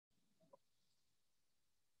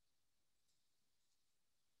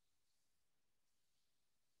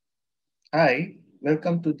Hi,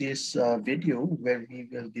 welcome to this video where we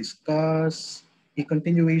will discuss a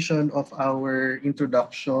continuation of our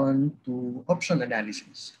introduction to option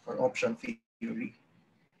analysis or option theory.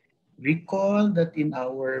 Recall that in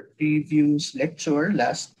our previous lecture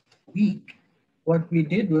last week, what we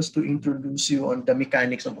did was to introduce you on the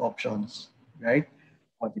mechanics of options, right?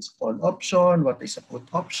 What is called option, what is a put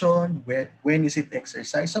option, when is it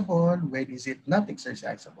exercisable, when is it not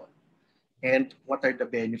exercisable, and what are the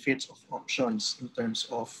benefits of options in terms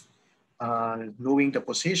of knowing the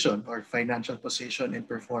position or financial position and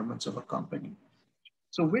performance of a company.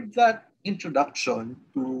 So with that introduction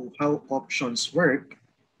to how options work,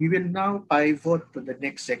 we will now pivot to the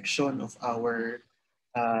next section of our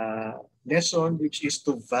lesson, which is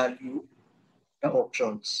to value the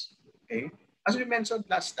options. Okay. As we mentioned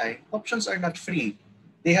last time, options are not free.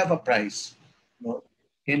 They have a price. No?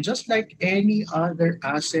 And just like any other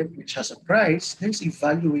asset which has a price, there's a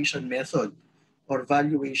valuation method or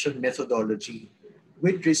valuation methodology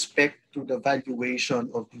with respect to the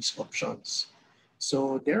valuation of these options.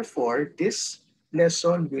 So therefore, this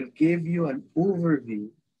lesson will give you an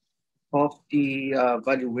overview of the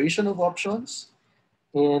valuation of options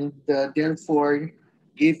and therefore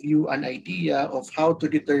give you an idea of how to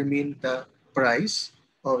determine the price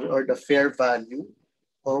or the fair value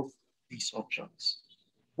of these options.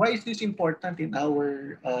 Why is this important in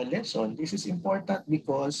our lesson? This is important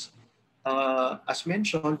because, as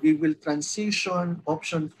mentioned, we will transition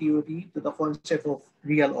option theory to the concept of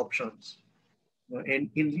real options. And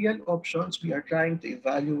in real options, we are trying to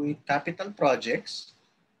evaluate capital projects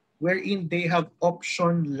wherein they have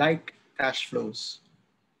option-like cash flows.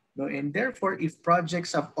 No, and therefore, if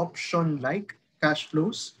projects have option-like cash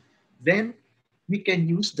flows, then we can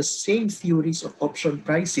use the same theories of option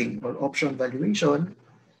pricing or option valuation,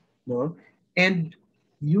 no, and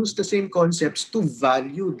use the same concepts to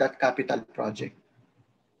value that capital project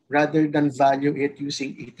rather than value it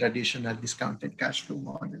using a traditional discounted cash flow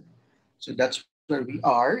model. So that's where we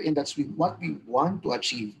are, and what we want to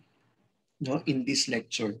achieve, in this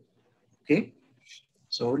lecture. Okay,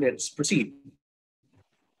 so let's proceed.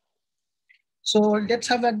 So let's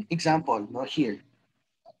have an example here.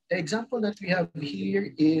 The example that we have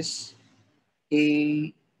here is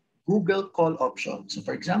a Google call option. So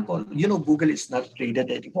for example, Google is not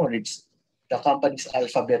traded anymore. It's the company's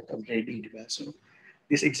alphabet already. Diba? So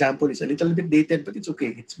this example is a little bit dated, but it's okay.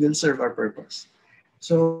 It will serve our purpose.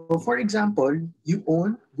 So for example, you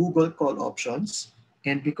own Google call options.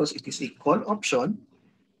 And because it is a call option,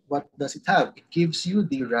 what does it have? It gives you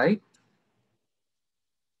the right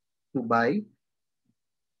to buy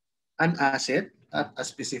an asset at a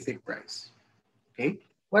specific price. Okay.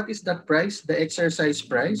 What is that price? The exercise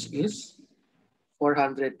price is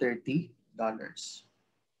 $430.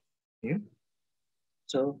 Okay.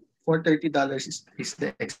 So $430 is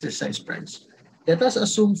the exercise price. Let us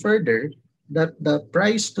assume further that the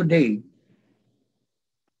price today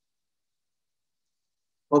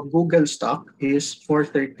of Google stock is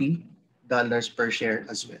 $430 per share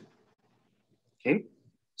as well. Okay.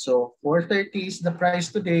 So 430 is the price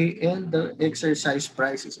today and the exercise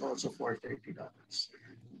price is also $430.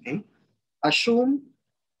 Okay. Assume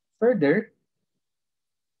further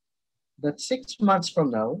that 6 months from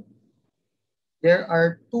now, there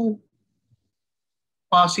are two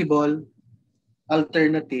possible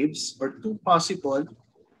alternatives or two possible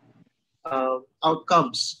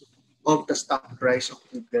outcomes of the stock price of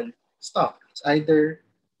Google stock. It's either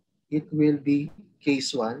it will be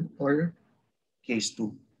case one or case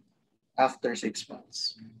two after 6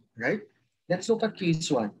 months, right? Let's look at case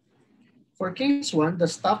one. For case one, the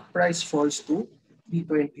stock price falls to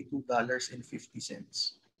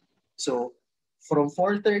 $322.50. So from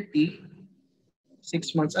 430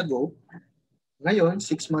 6 months ago, ngayon,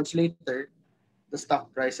 6 months later, the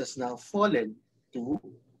stock price has now fallen to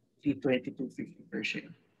 322.50 per share.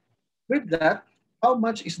 With that, how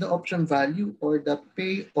much is the option value or the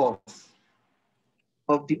payoff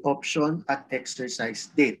of the option at exercise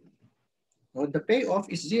date? Well, the payoff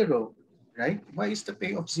is zero, right? Why is the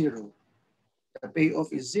payoff zero? The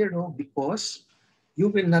payoff is zero because you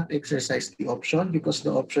will not exercise the option because the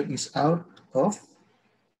option is out of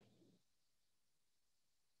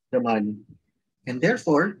the money. And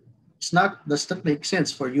therefore, does not make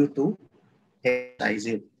sense for you to exercise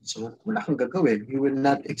it. So wala kang gagawin. You will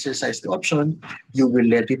not exercise the option. You will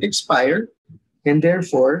let it expire. And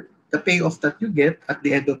therefore, the payoff that you get at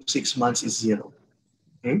the end of 6 months is zero.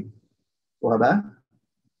 Okay? Kuha ba?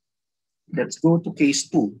 Let's go to case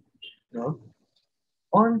 2. No?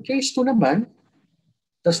 On case 2 naman,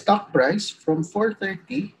 the stock price from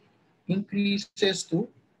 430 increases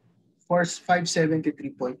to for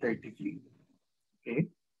 573.33.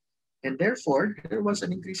 Okay. And therefore, there was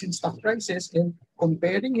an increase in stock prices, and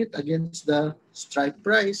comparing it against the strike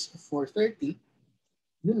price of 430,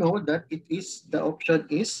 you know that it is the option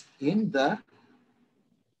is in the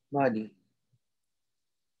money.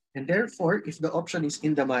 And therefore, if the option is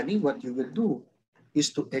in the money, what you will do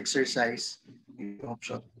is to exercise the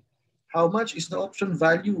option. How much is the option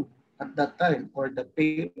value at that time or the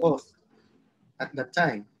payoff at that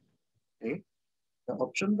time? Okay. The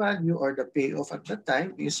option value or the payoff at that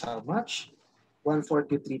time is how much?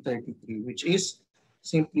 143.33, which is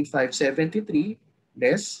simply 573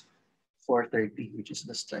 less 430, which is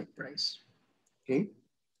the strike price. Okay.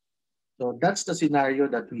 So that's the scenario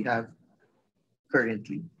that we have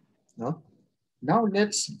currently. No? Now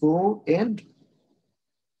let's go and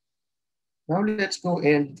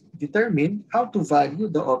determine how to value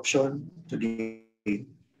the option today.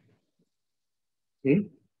 Okay.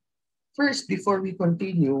 First, before we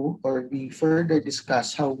continue or we further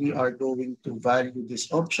discuss how we are going to value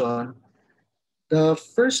this option, the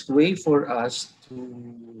first way for us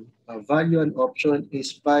to value an option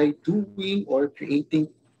is by doing or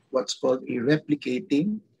creating what's called a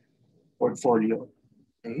replicating portfolio.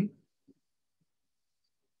 Okay?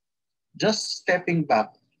 Just stepping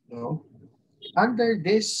back, you know, under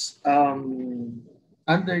this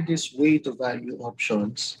way to value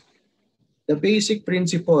options, the basic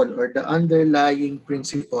principle or the underlying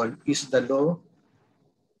principle is the law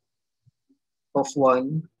of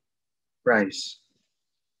one price.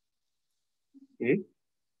 Okay?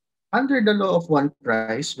 Under the law of one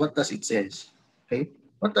price, what does it say? Okay?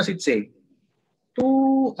 What does it say?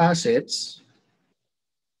 Two assets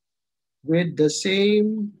with the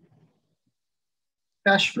same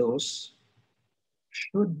cash flows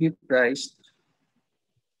should be priced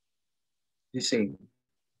the same.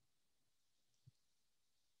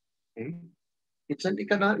 Okay? It's an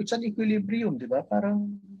equilibrium, di ba?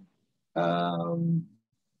 Parang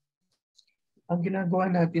ang ginagawa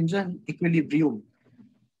natin dyan, equilibrium.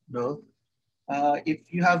 No? If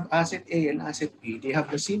you have asset A and asset B, they have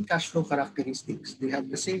the same cash flow characteristics. They have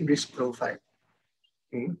the same risk profile.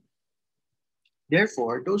 Okay?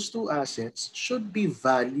 Therefore, those two assets should be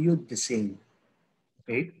valued the same.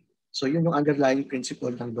 Okay? So yun yung underlying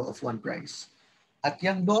principle ng law of one price. At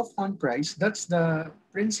yung law of one price, that's the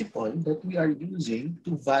principle that we are using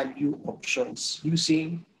to value options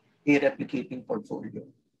using a replicating portfolio.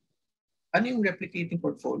 Ano yung replicating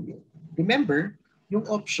portfolio? Remember, yung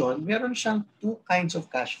option, meron siyang two kinds of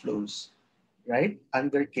cash flows, right?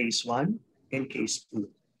 Under case 1 and case 2.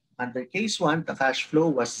 Under case 1, the cash flow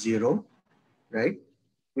was zero, right?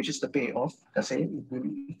 Which is the payoff kasi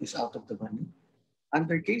it is out of the money.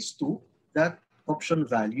 Under case 2, that option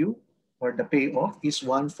value or the payoff is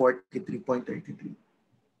 143.33.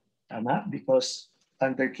 Tama? Because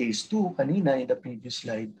under case 2, kanina in the previous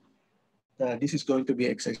slide, this is going to be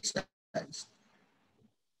exercised.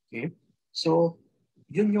 Okay? So,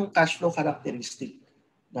 yun yung cash flow characteristic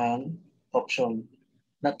ng option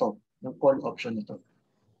na to, ng call option na to.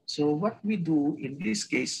 So what we do in this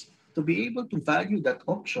case, to be able to value that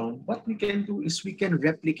option, what we can do is we can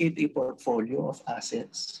replicate a portfolio of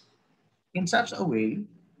assets in such a way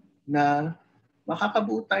na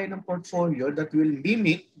makakabuo tayo ng portfolio that will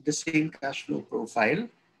mimic the same cash flow profile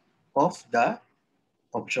of the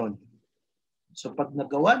option. So pag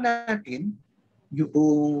nagawa natin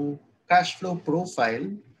yung cash flow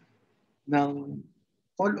profile ng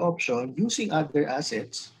call option using other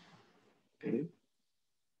assets, okay,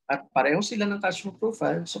 at pareho sila ng cash flow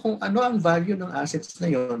profile, so kung ano ang value ng assets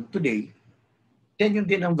na yon today, then yun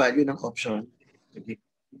din ang value ng option. Okay.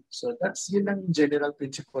 So that's yun ang general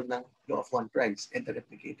principle ng law of one price and the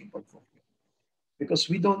replicating portfolio.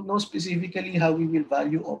 Because we don't know specifically how we will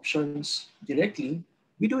value options directly,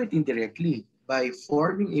 we do it indirectly by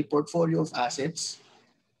forming a portfolio of assets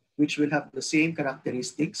which will have the same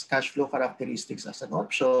characteristics, cash flow characteristics as an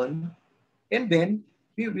option, and then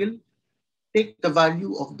we will take the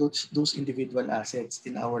value of those individual assets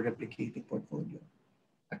in our replicating portfolio.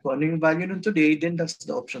 At kung ano yung value nun today, then that's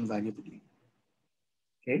the option value today.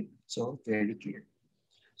 Okay? So, very clear.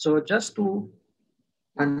 So, just to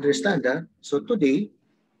understand that, so today,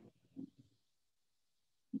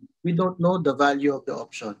 we don't know the value of the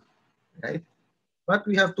option, right? But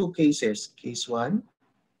we have two cases, case 1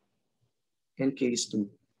 and case 2.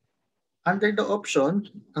 Under the option,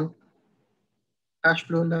 ang cash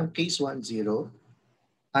flow ng case 1, 0.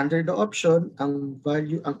 Under the option, ang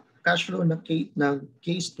value, ang cash flow ng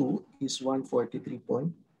case 2 is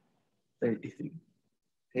 143.33.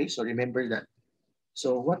 Okay, so remember that.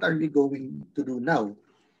 So what are we going to do now?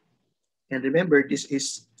 And remember, this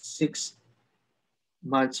is 6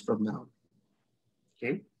 months from now.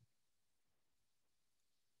 Okay.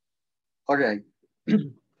 All right.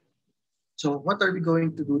 So what are we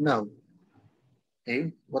going to do now?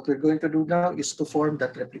 Okay. What we're going to do now is to form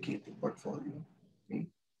that replicating portfolio. Okay.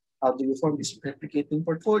 How do you form this replicating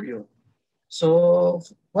portfolio? So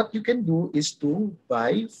what you can do is to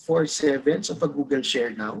buy 4/7 of a Google share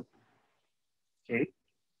now. Okay.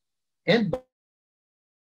 And by buying 4/7 of a Google share,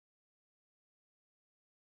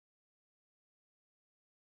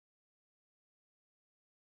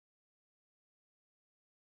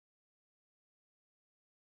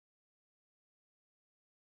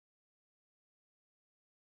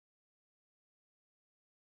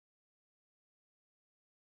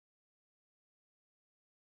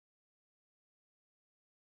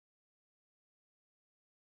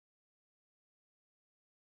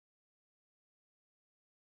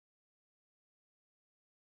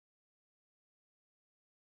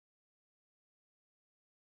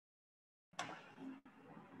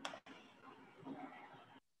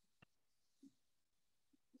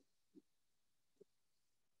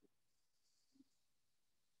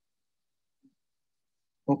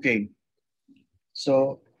 okay.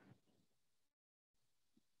 So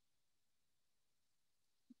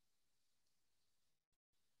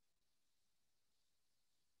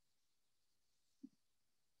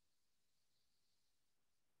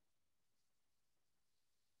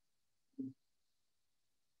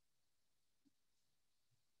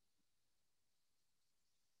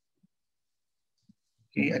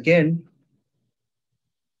okay, again,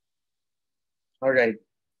 all right.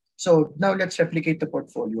 So now let's replicate the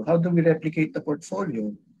portfolio. How do we replicate the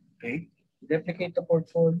portfolio? Okay. Replicate the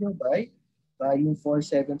portfolio by buying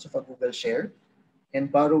 4/7 of a Google share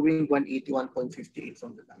and borrowing 181.58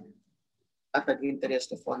 from the bank at an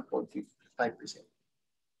interest of 1.5%.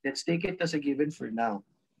 Let's take it as a given for now.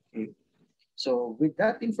 Okay. So with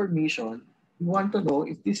that information, you want to know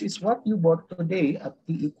if this is what you bought today at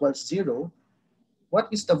t equals 0, what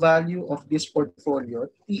is the value of this portfolio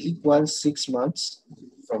t equals 6 months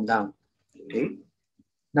from now? Okay.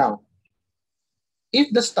 Now,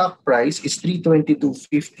 if the stock price is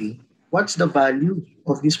 322.50, what's the value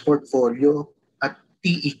of this portfolio at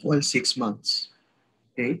t equals 6 months?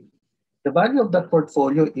 Okay. The value of that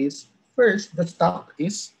portfolio is, first, the stock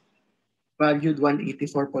is valued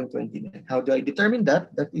 184.29. How do I determine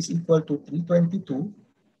that? That is equal to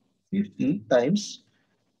 322.50 times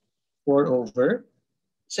 4 over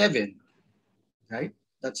 7, right?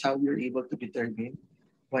 That's how you're able to determine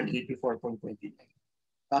 184.29.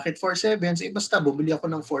 Bakit 4/7? Eh, basta bumili ako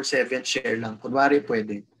ng 4/7 share lang. Kunwari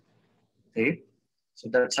pwede. Okay? So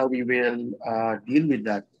that's how we will deal with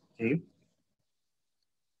that. Okay?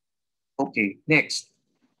 Okay, next.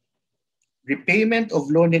 Repayment of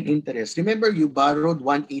loan and interest. Remember, you borrowed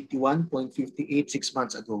 181.58 6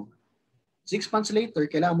 months ago. 6 months later,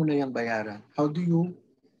 kailangan mo na yung bayaran. How do you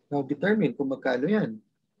now determine kung magkano yan?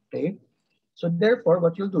 Okay? So therefore,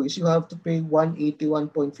 what you'll do is you have to pay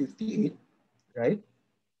 181.58, right?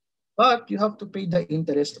 But you have to pay the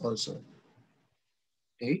interest also.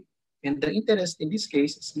 Okay? And the interest in this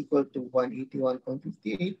case is equal to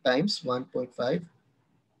 181.58 times 1.5%.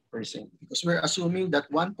 Because we're assuming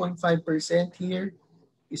that 1.5% here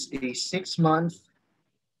is a 6-month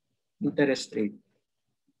interest rate.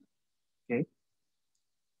 Okay?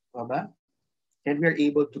 Baba? And we're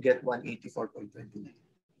able to get 184.29.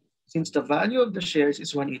 Since the value of the shares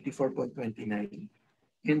is 184.29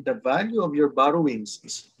 and the value of your borrowings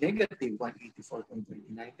is negative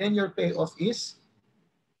 184.29, then your payoff is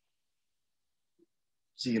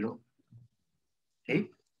 0. Okay?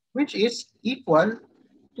 Which is equal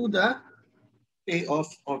to the payoff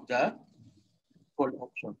of the call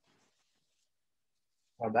option.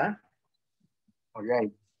 Diba? All right.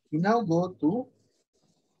 We now go to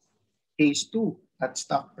case 2 at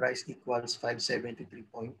stock price equals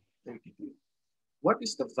 573.32. What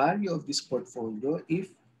is the value of this portfolio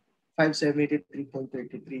if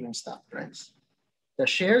 573.33 yung stock price? The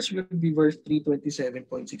shares will be worth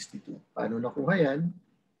 327.62. Paano nakuha yan?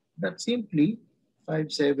 That's simply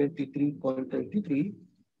 573.33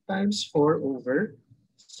 times 4 over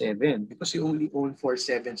 7 because you only own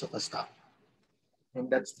 4/7 of a stock. And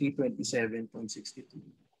that's 327.62.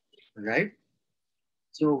 All right?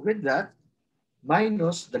 So with that,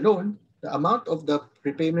 minus the loan, the amount of the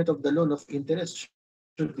repayment of the loan of interest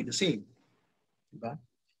should be the same. Diba?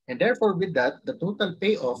 And therefore, with that, the total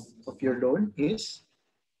payoff of your loan is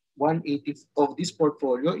 180 of this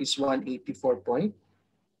portfolio is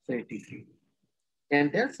 184.33.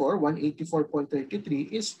 And therefore,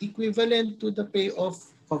 184.33 is equivalent to the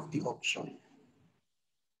payoff of the option.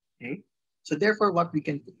 Okay? So therefore, what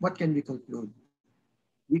can we conclude?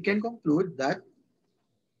 We can conclude that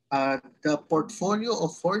the portfolio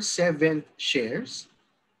of 4/7 shares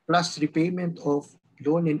plus repayment of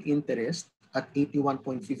loan and interest at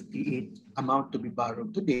 81.58 amount to be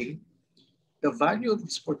borrowed today, the value of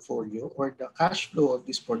this portfolio or the cash flow of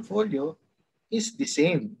this portfolio is the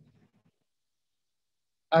same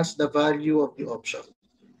as the value of the option,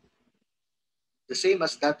 the same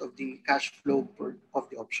as that of the cash flow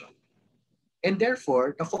of the option. And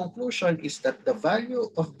therefore, the conclusion is that the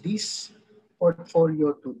value of this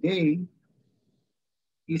portfolio today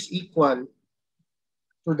is equal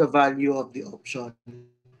to the value of the option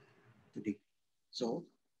today. So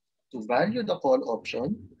to value the call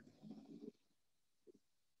option,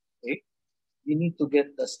 okay, you need to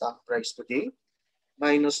get the stock price today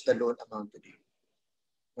minus the loan amount today.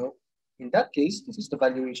 So in that case, this is the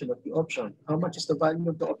valuation of the option. How much is the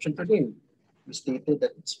value of the option today? We stated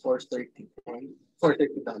that it's $430.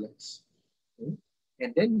 Okay?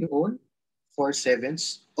 And then you own 4/7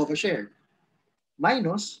 of a share.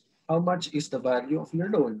 Minus how much is the value of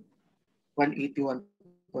your loan?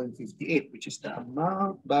 181.58, which is the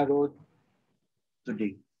amount borrowed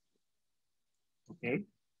today. Okay?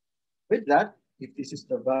 With that, if this is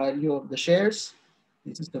the value of the shares,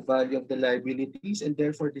 this is the value of the liabilities, and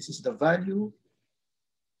therefore this is the value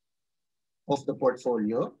of the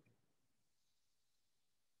portfolio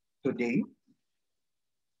today.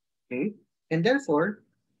 Okay? And therefore,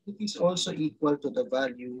 it is also equal to the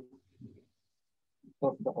value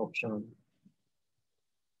of the option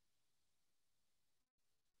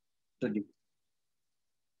today.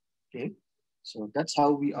 Okay? So that's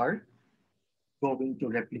how we are going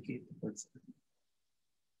to replicate the portfolio.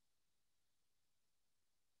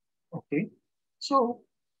 Okay? So,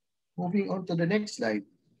 moving on to the next slide.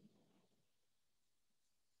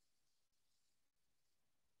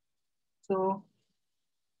 So,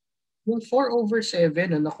 yung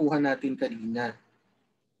 4/7 na nakuha natin kanina,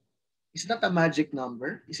 is that a magic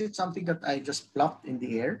number? Is it something that I just plucked in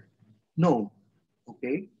the air? No.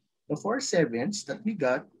 Okay? The 4/7 that we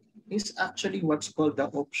got is actually what's called the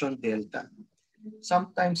option delta.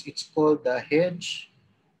 Sometimes it's called the hedge.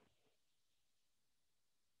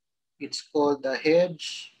 It's called the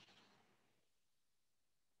hedge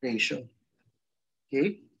ratio.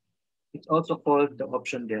 Okay? It's also called the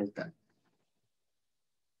option delta.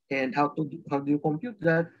 And how do you compute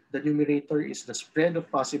that? The numerator is the spread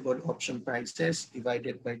of possible option prices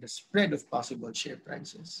divided by the spread of possible share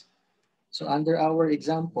prices. So under our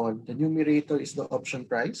example, the numerator is the option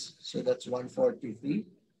price. So that's 143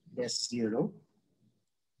 less 0,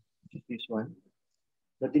 which is this one.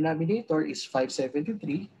 The denominator is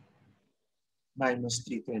 573 minus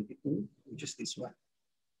 322, which is this one.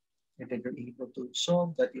 And then you're able to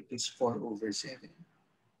solve that it is 4/7.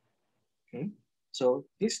 Okay? So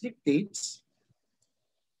this dictates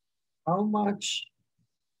how much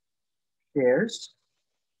shares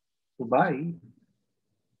to buy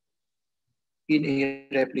in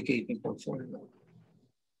a replicating portfolio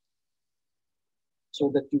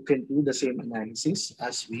so that you can do the same analysis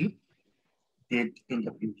as we did in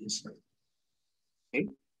the previous slide.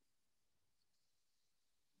 Okay?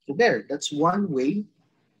 So there, that's one way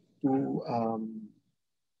to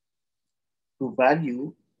to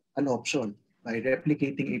value an option by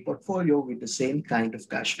replicating a portfolio with the same kind of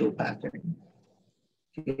cash flow pattern.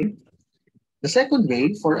 Okay? The second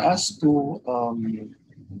way for us to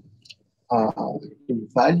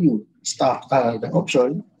value the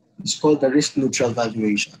option is called the risk neutral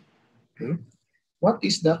valuation. Okay? What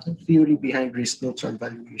is the theory behind risk neutral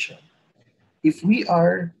valuation? If we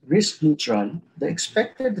are risk neutral, the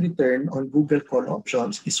expected return on Google call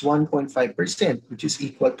options is 1.5%, which is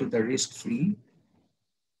equal to the risk-free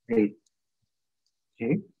rate.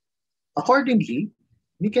 Okay? Accordingly,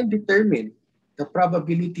 we can determine the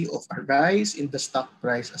probability of a rise in the stock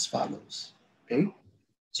price as follows. Okay?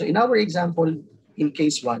 So in our example, in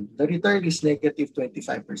case one, the return is negative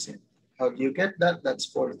 25%. How do you get that? That's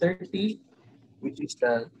 430, which is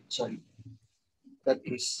that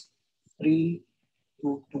is 3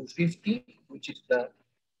 to 250, which is the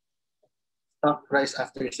stock price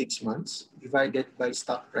after 6 months, divided by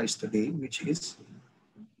stock price today, which is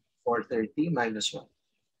 430 minus 1.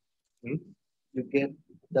 Okay? You get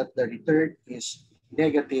that the return is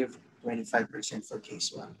negative 25% for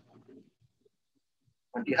case 1.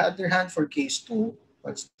 On the other hand, for case 2,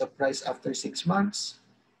 what's the price after 6 months?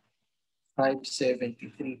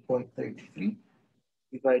 573.33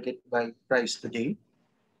 divided by price today,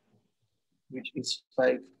 which is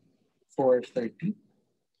 5430.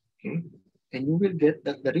 Okay. And you will get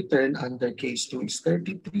that the return under case 2 is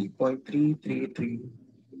 33.333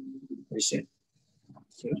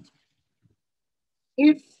 Okay?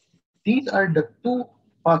 If these are the two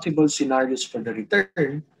possible scenarios for the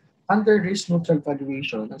return, under risk neutral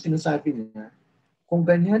valuation, ang sinasabi niya, kung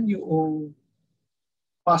ganyan yung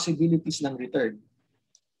possibilities ng return,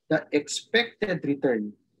 the expected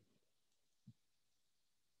return,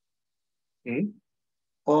 okay,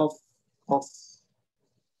 of of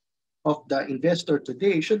of the investor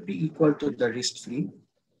today should be equal to the risk-free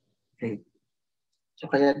rate. So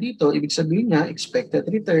kaya dito, ibig sabihin niya, expected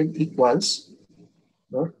return equals,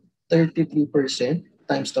 no, 33%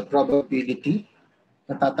 times the probability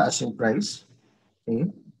na tataas yung price, okay,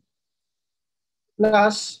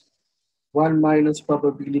 plus 1 minus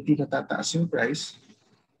probability na tataas yung price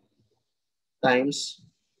times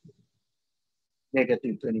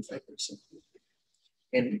negative 25%.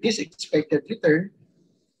 And this expected return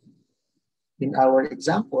in our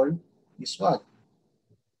example is what?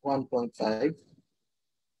 1.5,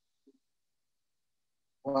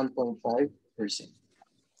 1.5%.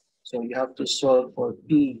 So you have to solve for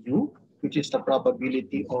PU, which is the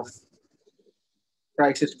probability of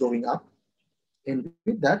prices going up. And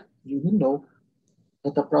with that, you will know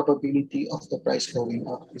that the probability of the price going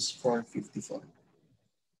up is 454.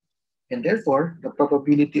 And therefore, the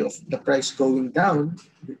probability of the price going down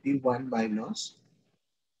would be 1 minus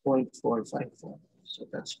 0.454. So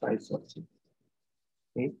that's 540.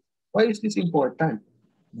 Okay. Why is this important?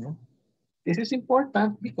 No? This is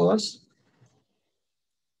important because,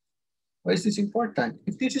 why is this important?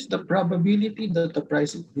 If this is the probability that the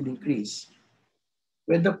price will increase,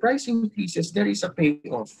 when the price increases, there is a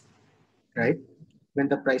payoff, right? When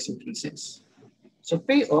the price increases. So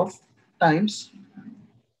payoff times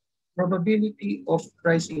probability of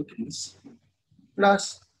price increase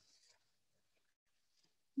plus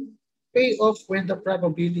payoff when the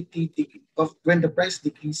probability of when the price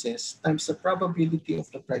decreases times the probability of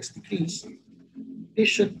the price decrease. This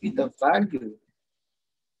should be the value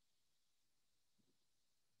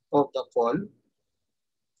of the call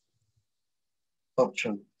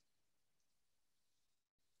option.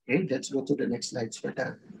 Okay, let's go to the next slides for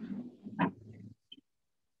that.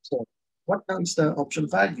 So what now is the option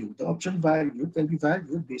value? The option value can be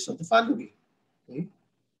valued based on the following. Okay,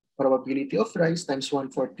 probability of rise times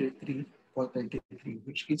 143.33,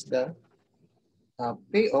 which is the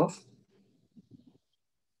payoff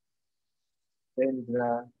when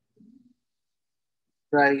the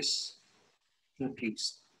price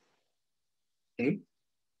increase. Okay,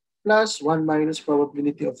 plus 1 minus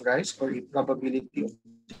probability of rise or a probability of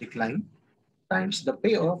decline times the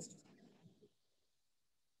payoff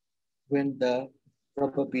when the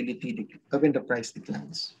when the price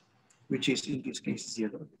declines, which is in this case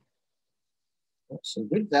 0. So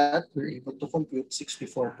with that, we're able to compute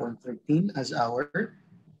 64.13 as our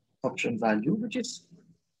option value, which is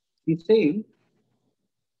the same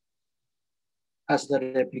as the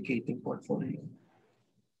replicating portfolio.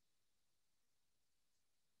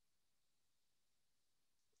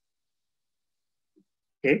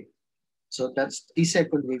 Okay, so that's the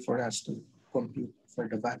second way for us to compute for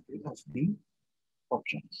the value of the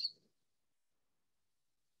options.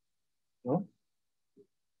 No?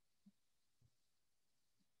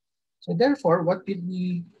 So therefore, what did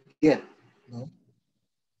we get? No?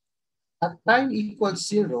 At time equals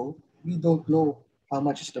 0, we don't know how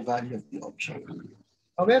much is the value of the option.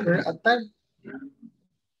 However, at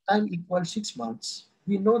time equals 6 months,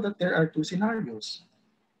 we know that there are two scenarios.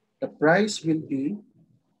 The price will be,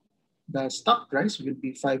 the stock price will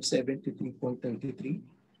be 573.33,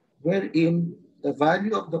 wherein the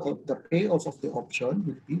value of the payoff of the option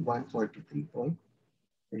will be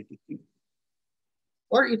 143.33.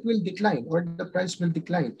 Or it will decline, or the price will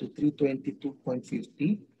decline to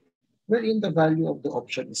 322.50, wherein the value of the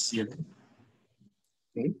option is 0.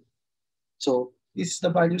 Okay? So this is the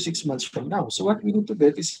value 6 months from now. So what we need to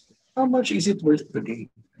get is how much is it worth today?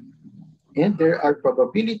 And there are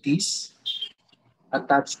probabilities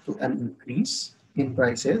attached to an increase in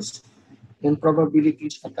prices and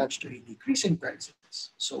probabilities attached to a decrease in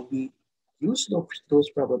prices. So we use those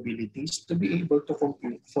probabilities to be able to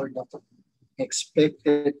compute for the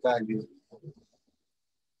expected value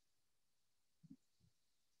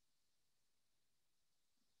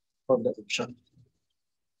of the option.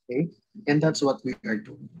 Okay, and that's what we are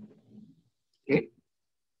doing. Okay,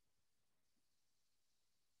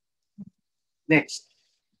 next,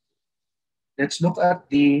 let's look at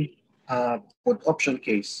the put option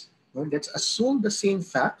case. Well, let's assume the same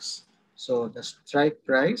facts. So the strike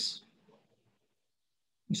price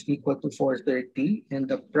is equal to 430 and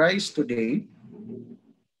the price today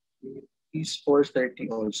is 430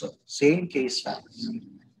 also. Same case facts.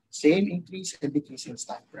 Same increase and decrease in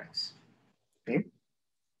stock price. Okay?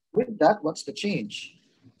 With that, what's the change?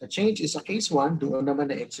 The change is sa case 1, doon naman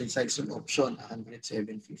na-exercise yung option,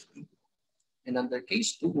 107.50. And under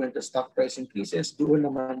case 2, when the stock price increases, doon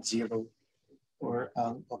naman 0 or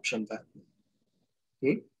ang option value.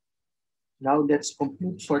 Okay? Now let's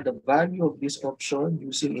compute for the value of this option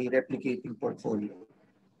using a replicating portfolio.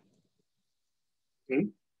 Okay?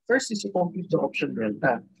 First is to compute the option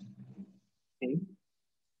delta. Okay?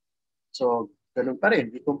 So, ganun pa rin.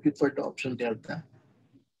 We compute for the option delta.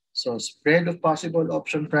 So, spread of possible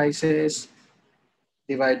option prices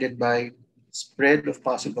divided by spread of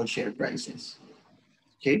possible share prices.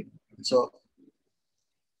 Okay? So,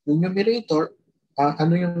 yung numerator,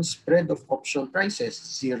 ano yung spread of option prices?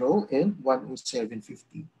 0 and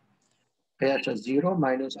 107.50. Kaya siya 0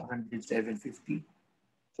 minus 107.50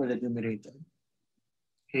 for the numerator.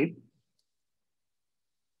 Okay?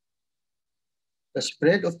 The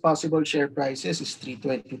spread of possible share prices is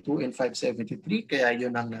 322 and 573. Kaya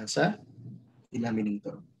yun ang nasa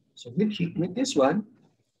denominator. So with this one,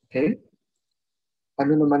 okay,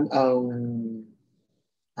 ano naman ang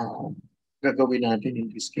gagawin natin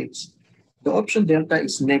in this case? The option delta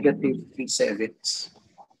is negative 3/7.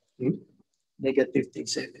 Okay? Negative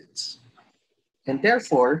 3/7. And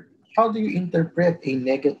therefore, how do you interpret a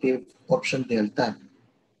negative option delta?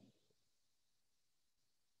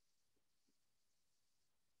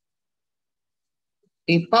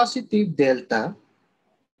 A positive delta,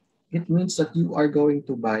 it means that you are going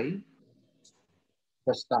to buy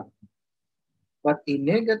the stock. But a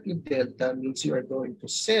negative delta means you are going to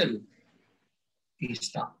sell a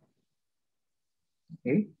stock.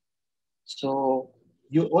 Okay? So,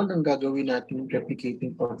 yun ang gagawin natin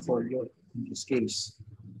replicating portfolio in this case.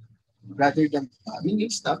 Rather than buying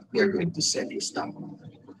a stock, we are going to sell a stock.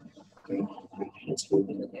 Okay? Let's go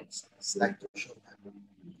to the next slide to show that.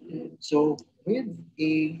 So, with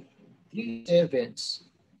a 3/7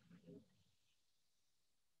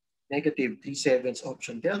 negative 3/7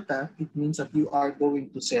 option delta, it means that you are going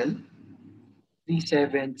to sell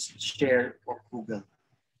 3/7 share of Google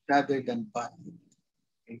rather than buying.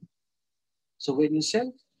 Okay? So when you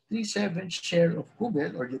sell 3/7 share of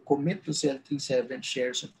Google or you commit to sell 3/7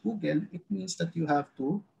 shares of Google, it means that you have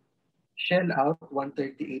to shell out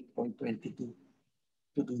 138.22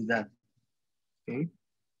 to do that. Okay?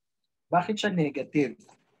 Bakit siya negative?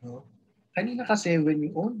 No? Kanina kasi when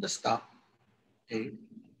you own the stock, okay,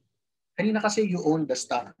 kanina kasi you own the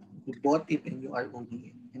stock. You bought it and you are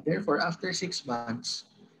owning it. And therefore, after 6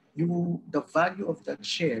 months, the value of the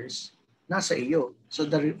shares nasa iyo. So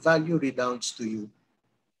the value redounds to you.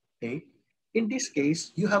 Okay? In this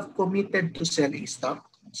case, you have committed to sell a stock.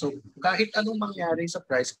 So kahit anong mangyari sa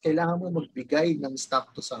price, kailangan mo magbigay ng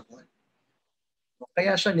stock to someone.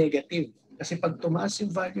 Kaya siya negative. Kasi pag tumaas yung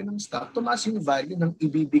value ng stock, tumaas yung value ng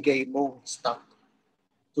ibibigay mong stock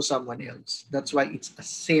to someone else. That's why it's a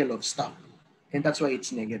sale of stock. And that's why it's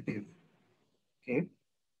negative. Okay?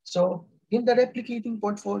 So, in the replicating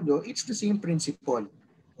portfolio, it's the same principle.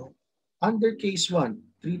 Under case 1,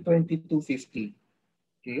 322.50.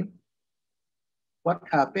 Okay? What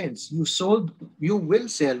happens? You will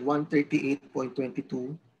sell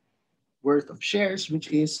 138.22 worth of shares, which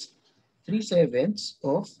is 3/7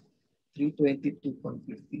 of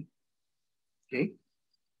 322.50. Okay?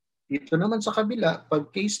 Dito naman sa kabila,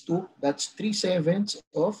 pag case 2, that's 3/7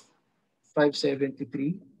 of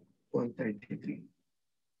 573.33.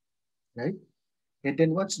 Right? And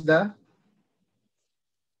then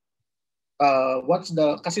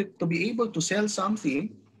kasi to be able to sell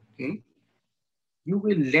something, okay, you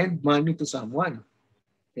will lend money to someone.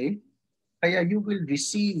 Okay? Kaya you will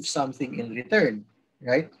receive something in return.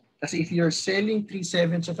 Right? Kasi if you're selling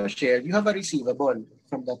 3/7 of a share, you have a receivable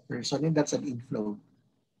from that person and that's an inflow.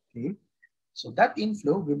 Okay? So that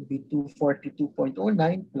inflow will be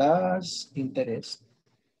 242.09 plus interest.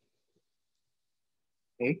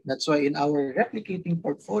 Okay? That's why in our replicating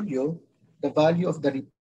portfolio, the value of the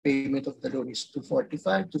repayment of the loan is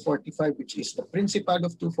 245, which is the principal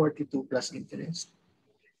of 242 plus interest.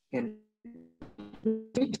 And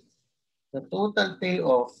the total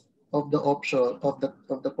payoff of the option of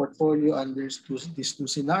the portfolio under these two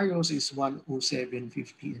scenarios is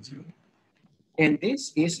 107.50 and 0. And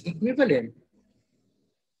this is equivalent.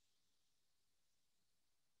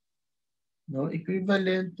 No,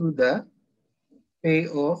 equivalent to the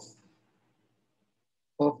payoff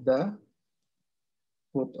of the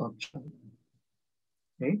put option.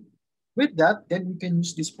 Okay. With that, then we can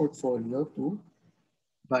use this portfolio to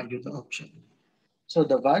value the option. So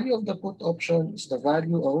the value of the put option is the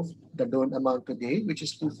value of the loan amount today, which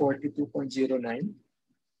is 242.09.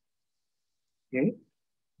 Okay.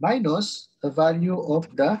 Minus the value of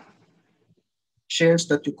the shares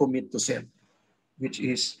that you commit to sell, which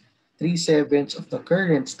is 3/7 of the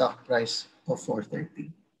current stock price of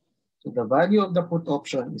 430. So the value of the put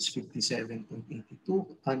option is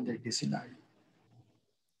 57.82 under this scenario.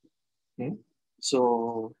 Okay?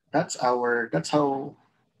 So that's how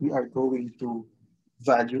we are going to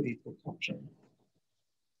value a put option.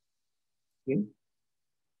 Okay?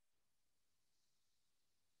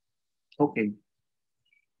 Okay.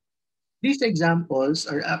 These examples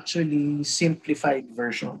are actually simplified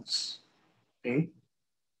versions. Okay?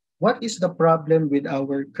 What is the problem with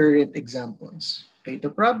our current examples? Okay,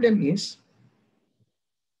 the problem is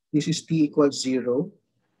this is t equals 0,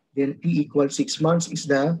 then t equals 6 months is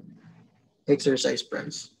the exercise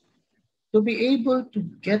price. To be able to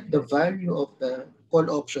get the value of the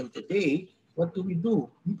call option today, what do?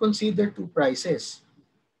 We consider two prices,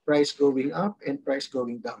 price going up and price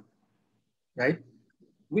going down, right?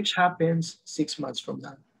 Which happens 6 months from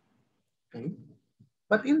now. Okay?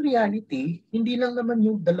 But in reality, hindi lang naman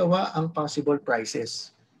yung dalawa ang possible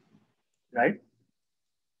prices, right?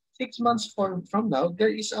 6 months from now,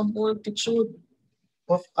 there is a multitude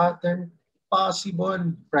of other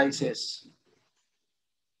possible prices.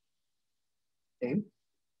 Okay?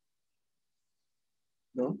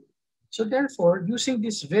 No? So therefore, using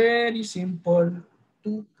this very simple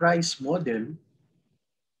two-price model,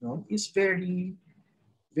 no, is very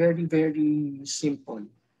simple.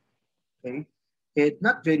 Okay? And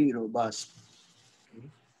not very robust.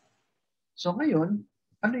 Okay? So ngayon,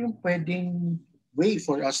 ano yung pwedeng way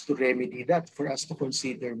for us to remedy that, for us to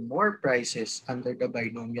consider more prices under the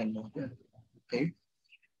binomial model? Okay?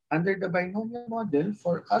 Under the binomial model,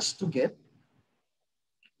 for us to get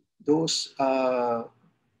those uh,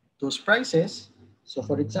 those prices, so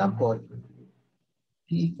for example,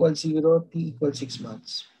 t equals 0, t equals 6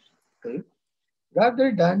 months. Okay?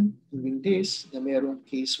 Rather than doing this, na merong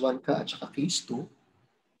case 1 ka at saka case 2,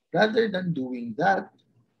 rather than doing that,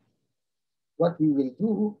 what we will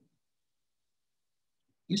do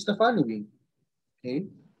is the following. Okay?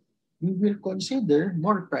 We will consider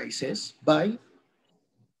more prices by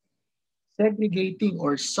segregating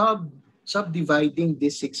or subdividing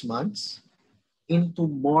these 6 months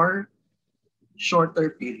into more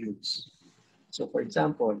shorter periods. So for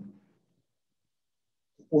example,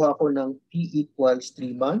 kuha ko ng t equals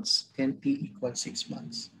 3 months and t equals 6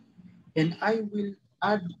 months. And I will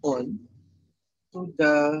add on to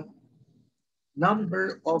the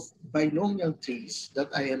number of binomial trees that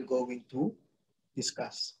I am going to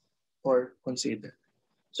discuss or consider.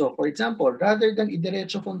 So for example, rather than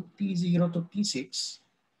idiretso kong T0 to T6,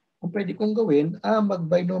 ang pwede kong gawin,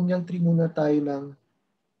 mag-binomial tree muna tayo ng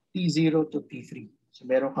T0 to T3. So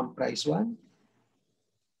meron kang price 1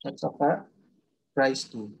 at saka price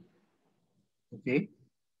 2. Okay?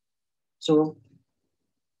 So,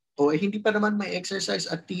 hindi pa naman may exercise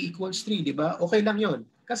at T equals 3, di ba? Okay lang yon.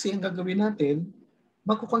 Kasi ang gagawin natin,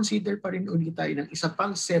 magko-consider pa rin ulit tayo ng isa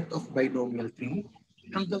pang set of binomial tree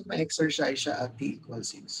hanggang ma-exercise siya at T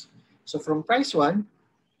equals 6. So from price 1,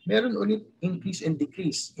 meron ulit increase and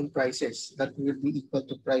decrease in prices that will be equal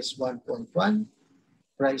to price 1.1,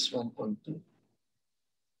 price 1.2.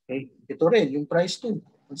 Okay? Ito rin, yung price 2.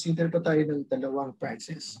 Consider pa tayo ng dalawang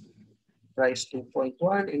prices. Price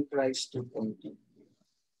 2.1 and price 2.2.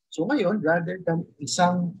 So ngayon, rather than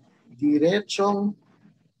isang diretsong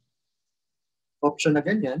option na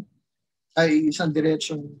ganyan, ay isang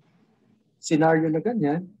diretsong scenario na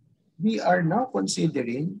ganyan, we are now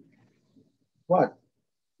considering what?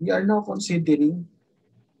 We are now considering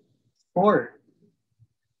 4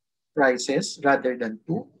 prices rather than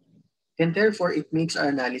 2, and therefore it makes our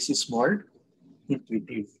analysis more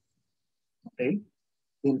intuitive. Okay?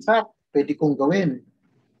 In fact, pwede kong gawin.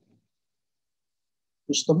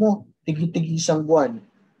 Gusto mo, tigi-tigi isang buwan.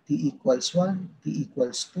 T equals 1, T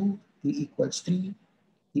equals 2, T equals 3,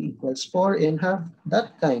 T equals 4, and have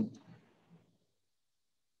that kind.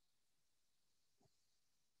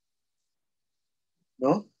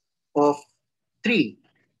 No? Of 3.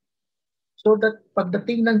 So that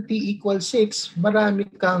pagdating ng T equals 6,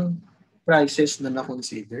 marami kang prices na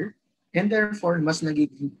na-consider. And therefore, mas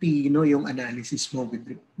nagiging pino yung analysis mo with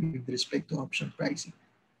respect to option pricing.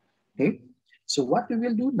 Okay? So what we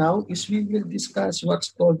will do now is we will discuss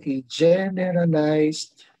what's called a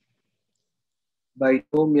generalized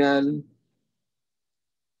binomial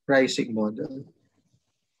pricing model.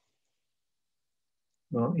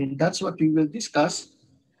 No? And that's what we will discuss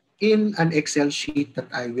in an Excel sheet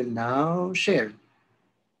that I will now share.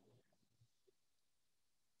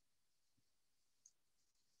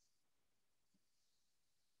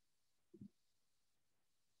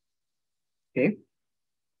 Okay?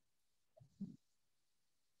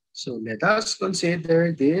 So let us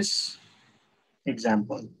consider this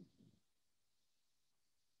example.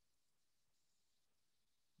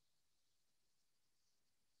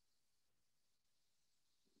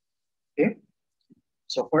 Okay.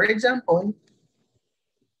 So for example,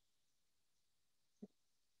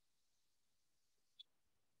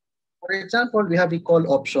 we have a call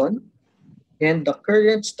option and the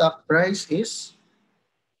current stock price is,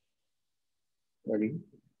 sorry,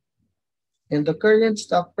 and the current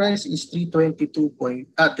stock price is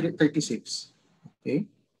 336. Okay.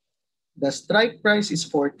 The strike price is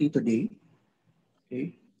 40 today.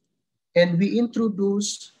 Okay. And we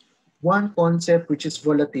introduce one concept which is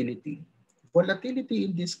volatility. Volatility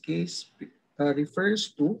in this case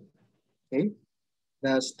refers to, okay,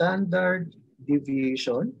 the standard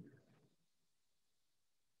deviation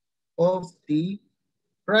of the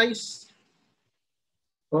price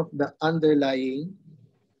of the underlying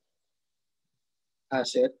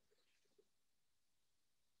asset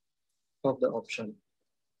of the option.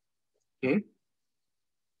 Okay,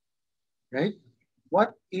 right?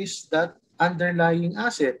 What is that underlying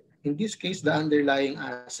asset? In this case, the underlying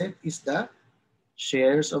asset is the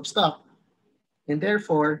shares of stock. And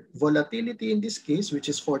therefore, volatility in this case, which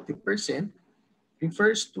is 40%,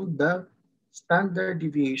 refers to the standard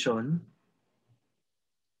deviation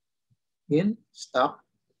in stock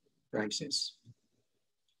prices.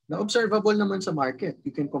 Na observable naman sa market.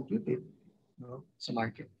 You can compute it, no, sa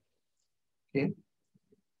market. Okay?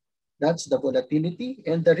 That's the volatility,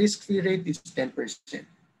 and the risk-free rate is 10%.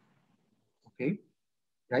 Okay?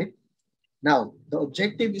 Right? Now, the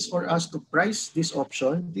objective is for us to price this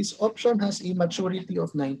option. This option has a maturity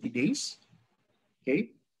of 90 days.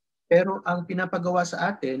 Okay? Pero ang pinapagawa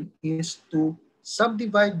sa atin is to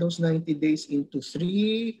subdivide those 90 days into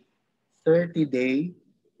 3 30-day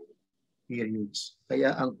periods.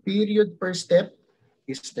 Kaya ang period per step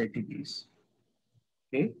is 30 days.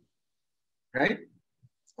 Okay? Right?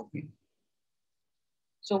 Okay.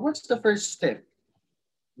 So what's the first step?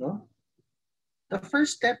 No? The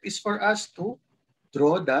first step is for us to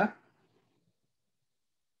draw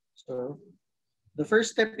so the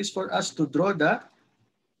first step is for us to draw the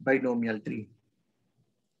binomial tree.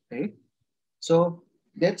 Okay? So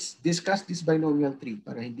let's discuss this binomial tree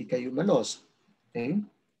para hindi kayo malos. Okay?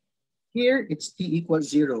 Here it's t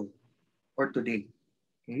equals 0 for today.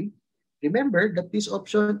 Okay? Remember that this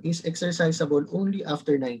option is exercisable only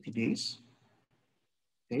after 90 days.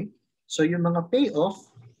 Okay? So yung mga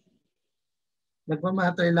payoff,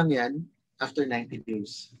 nagmamatter lang yan after 90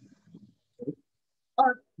 days. Okay?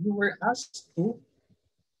 But you were asked to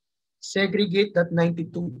segregate that 90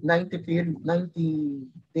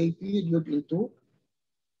 day period into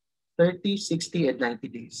 30, 60, and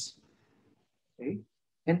 90 days. Okay?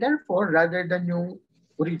 And therefore, rather than yung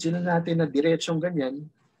original natin na diretsong ganyan,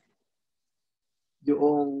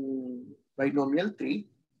 yung binomial tree,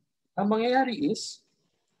 ang mangyayari is,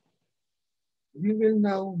 we will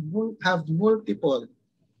now have multiple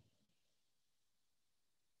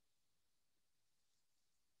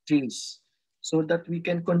trees so that we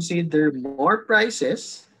can consider more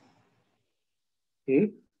prices,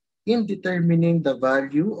 okay, in determining the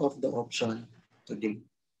value of the option today.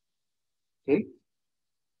 Okay?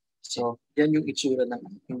 So, yan yung itsura ng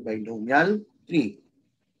ating binomial tree.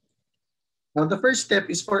 Now, the first step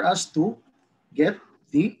is for us to get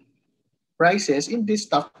the prices in this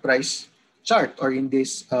stock price chart or in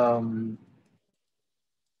this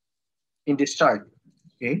chart.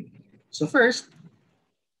 Okay? So first,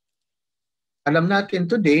 alam natin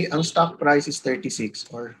today ang stock price is 36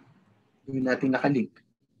 or yun natin nakalink.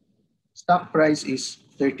 Stock price is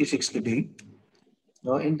 36 today.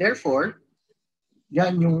 No? And therefore,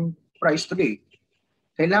 yan yung price today.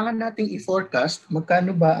 Kailangan nating i-forecast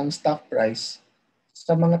magkano ba ang stock price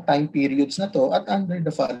sa mga time periods na to at under the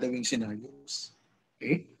following scenarios.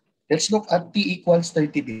 Okay? Let's look at T equals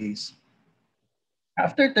 30 days.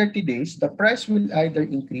 After 30 days, the price will either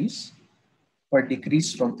increase or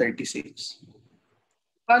decrease from 36.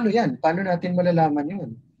 Paano yan? Paano natin malalaman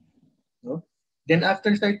yun? No? Then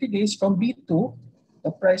after 30 days, from B2,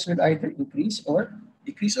 the price will either increase or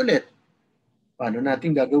decrease ulit. Paano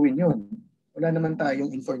natin gagawin yun? Wala naman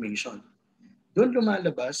tayong information. Doon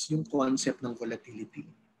lumalabas yung concept ng volatility.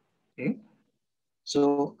 Okay?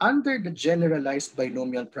 So, under the generalized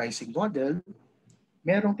binomial pricing model,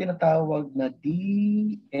 merong tinatawag na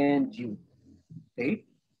D and U. Okay?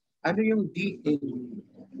 Ano yung D and U?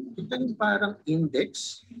 Ito yung parang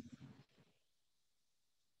index.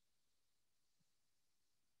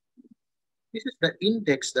 This is the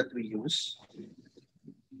index that we use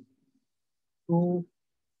to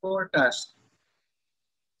forecast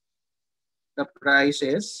the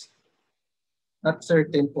prices at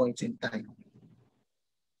certain points in time.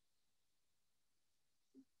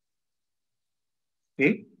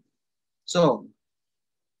 Okay? So,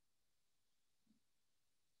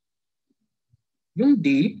 yung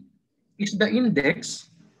D is the index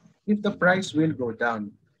if the price will go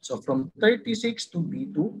down. So from 36 to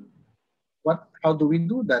B2, how do we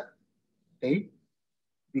do that? Okay?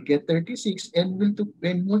 We get 36 and we'll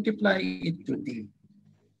multiply it to D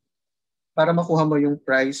para makuha mo yung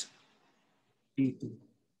price B2.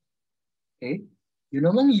 Okay? Yun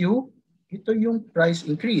namang U, ito yung price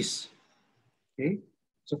increase. Okay?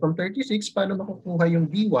 So from 36, paano makukuha yung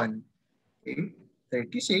B1? Okay?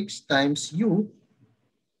 36 times U,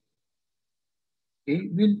 okay,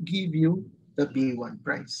 will give you the B1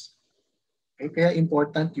 price. Okay? Kaya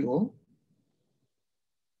important yung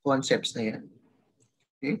concepts na yan.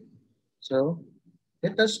 Okay? So,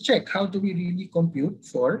 let us check how do we really compute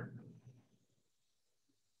for,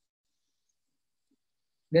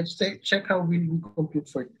 let's check how we compute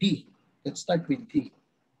for D. Let's start with D.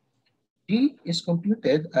 D is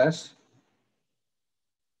computed as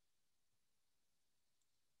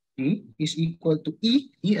D is equal to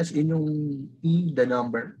E as in yung E, the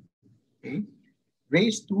number, okay,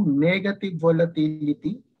 raised to negative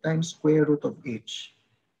volatility times square root of H.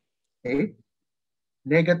 Okay?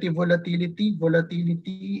 Negative volatility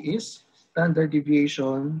is standard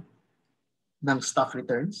deviation ng stock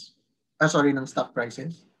returns. Ng stock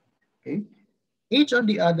prices. Okay? H on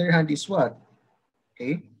the other hand is what?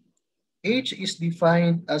 Okay? H is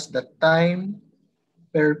defined as the time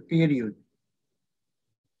per period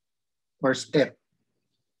or step.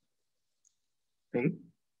 Okay?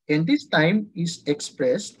 And this time is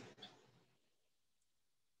expressed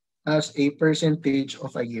as a percentage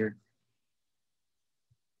of a year.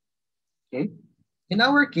 Okay? In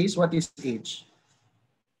our case, what is H?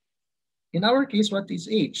 In our case, what is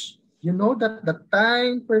H? You know that the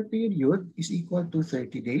time per period is equal to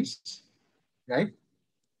 30 days, right?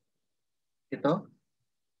 Ito.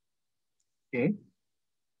 Okay.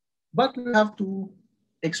 But we have to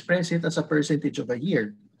express it as a percentage of a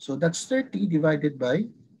year. So that's 30 divided by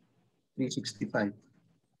 365.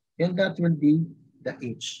 And that will be the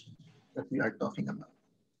H that we are talking about.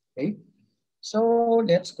 Okay. So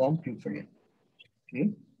let's compute for it. Okay.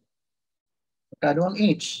 Magkano ang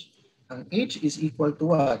H? Ang H is equal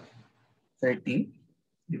to what? 30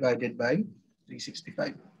 divided by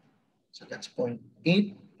 365. So that's 0.8,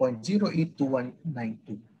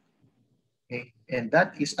 0.082192. Okay, and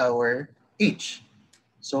that is our H.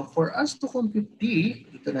 So for us to compute D,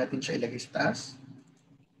 dito natin siya ilagay sa taas.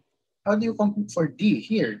 How do you compute for D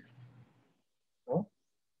here? No?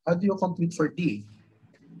 How do you compute for D?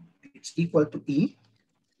 It's equal to E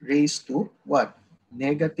raised to what?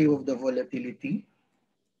 Negative of the volatility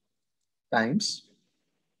times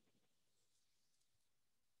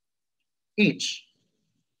H.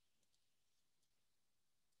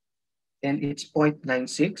 And it's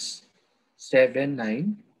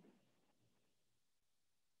 0.9679.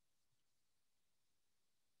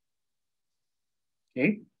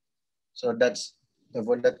 Okay, so that's the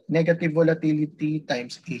negative volatility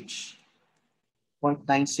times H,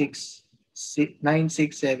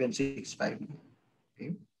 0.96765.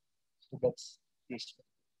 Okay, so that's this.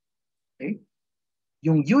 Okay,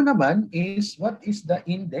 yung U naman is what is the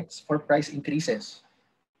index for price increases,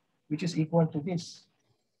 which is equal to this.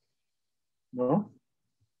 No?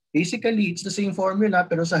 Basically, it's the same formula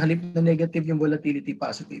pero sa halip na negative yung volatility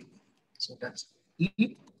positive. So that's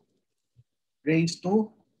E raised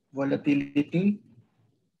to volatility,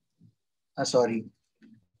 sorry,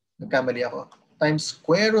 nagkamali ako, times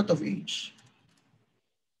square root of H.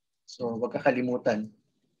 So, wag kakalimutan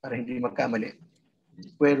para hindi magkamali.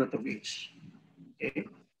 Square root of H. Okay?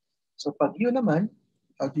 So, pag yun naman,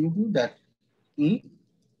 how do you do that? E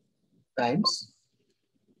times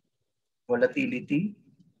volatility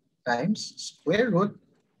times square root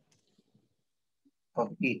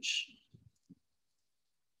of H.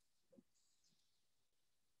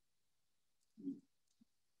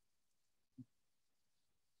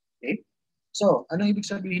 Okay? So, ano ibig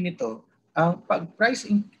sabihin nito? Ang pag price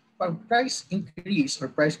increase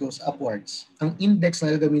or price goes upwards, ang index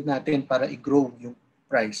na gagamit natin para i-grow yung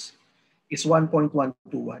price is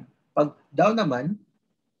 1.121. Pag down naman,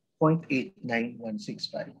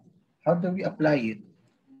 0.89165. How do we apply it?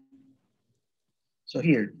 So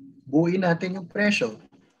here, buuin natin yung presyo.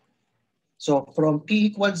 So from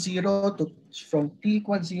T equals 0 to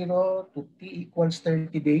T equals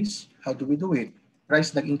 30 days, how do we do it?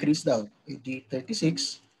 Price nag-increase daw. E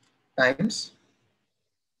 36 times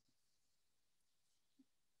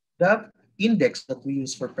the index that we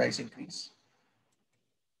use for price increase.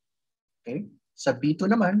 Okay? Sa B2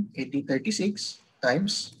 naman, edi 36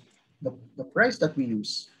 times the price that we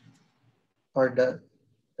use or the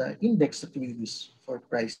index that we use for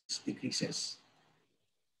price decreases,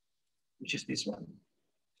 which is this one.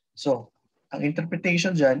 So, ang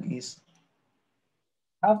interpretation dyan is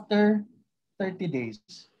after 30 days,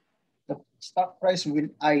 the stock price will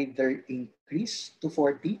either increase to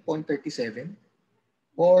 40.37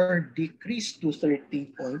 or decrease to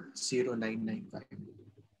 30.0995.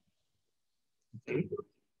 Okay?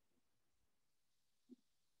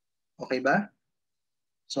 Okay ba?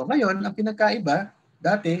 So ngayon, ang pinagkaiba,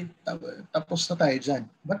 dati, tapos na tayo dyan.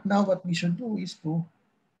 But now what we should do is to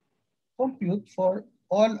compute for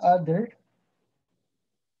all other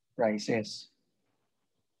prices.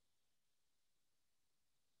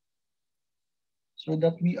 So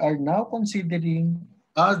that we are now considering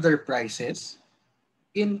other prices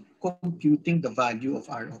in computing the value of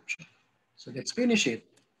our option. So let's finish it.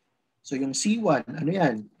 So yung C1, ano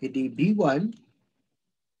yan? Edi B1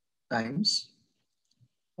 times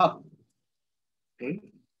up. Okay?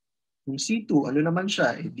 Yung C2, ano naman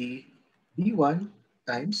siya? Edi B1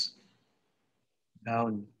 times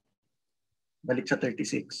down. Balik sa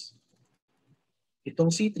 36.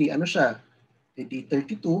 Itong C3, ano siya? Edi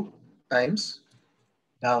 32 times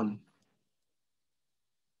down.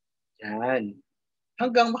 Yan.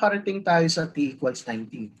 Hanggang makarating tayo sa T equals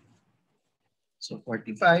 19. So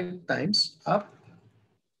 45 times up.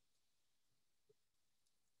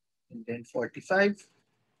 And then 45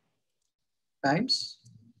 times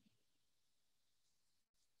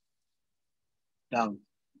down.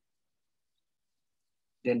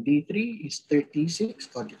 Then D3 is 36.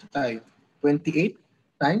 O dito tayo. 28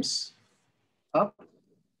 times up.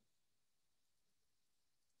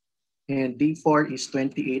 And D4 is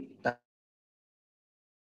 28 times.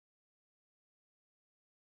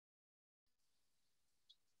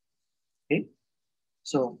 Okay.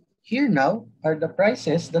 So here now are the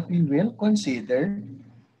prices that we will consider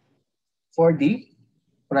for the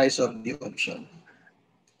price of the option.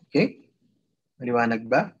 Okay? Maliwanag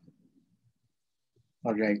ba?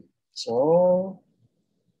 Alright. So,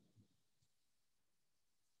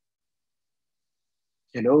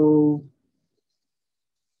 hello?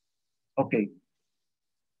 Okay.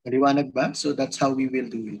 Maliwanag ba? So that's how we will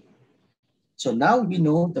do it. So now we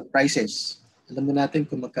know the prices. Alam na natin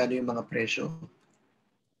kung magkano yung mga presyo.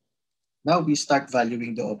 Now we start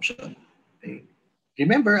valuing the option. Okay?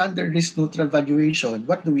 Remember, under risk neutral valuation,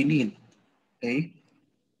 what do we need? Okay?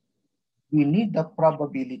 We need the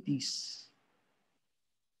probabilities.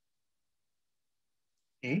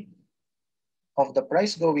 Okay? Of the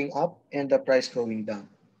price going up and the price going down.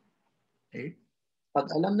 Okay? Pag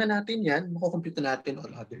alam na natin yan, makukompute natin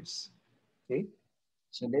all others. Okay?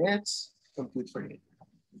 So let's compute for it.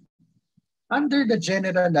 Under the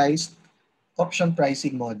generalized option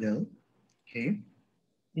pricing model, okay,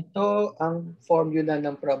 ito ang formula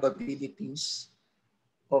ng probabilities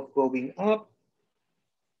of going up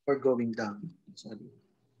or going down. Sorry.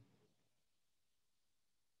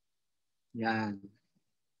 Yan.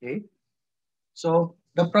 Okay? So,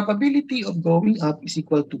 the probability of going up is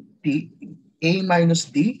equal to T, A minus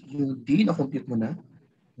D, yung D na compute mo na,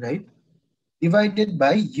 right? Divided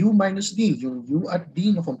by U minus D, yung U at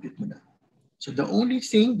D na compute mo na. So, the only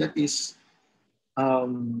thing that is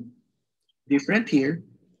different here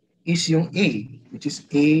is yung A, which is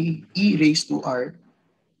A E raised to R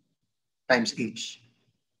times H.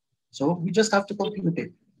 So, we just have to compute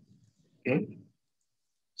it. Okay?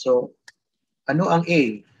 So, ano ang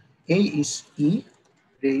A? A is E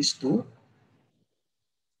raised to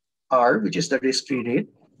R, which is the risk-free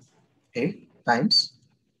rate, okay, times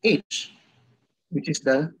H, which is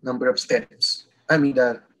the number of steps. I mean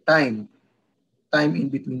the time in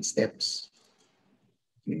between steps.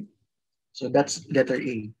 Okay. So that's letter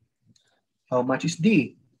A. How much is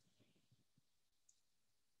D?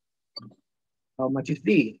 How much is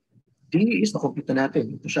D? D is na-compute na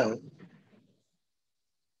natin. Ito siya.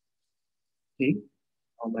 Okay.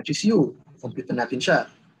 How much is U? Compute na natin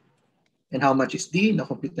siya. And how much is D?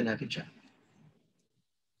 Na-compute na natin siya.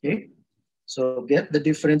 Okay. So get the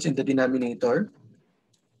difference in the denominator.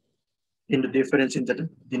 In the difference in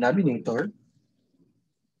the denominator.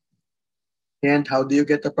 And how do you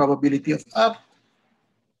get the probability of up?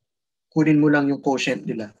 Kunin mo lang yung quotient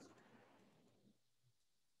nila.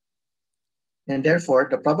 And therefore,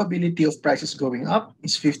 the probability of prices going up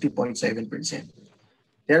is 50.7%.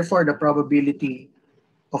 Therefore, the probability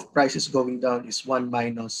of prices going down is 1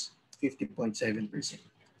 minus 50.7%.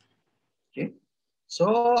 Okay?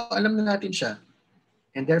 So, alam na natin siya.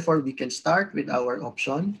 And therefore, we can start with our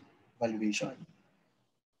option valuation.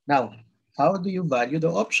 Now, how do you value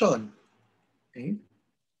the option? Okay?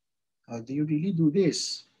 How do you really do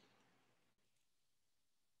this?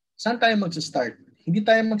 Saan tayo magsa-start? Hindi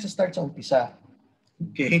tayo magsa-start sa umpisa.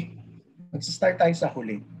 Okay? Magsa-start tayo sa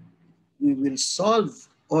huli. We will solve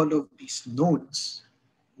all of these nodes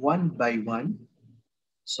one by one.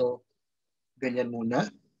 So, ganyan muna.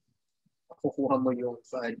 Makukuha mo yung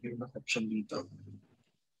value ng option dito.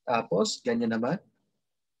 Tapos, ganyan naman.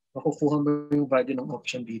 Makukuha mo yung value ng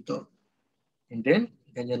option dito. And then,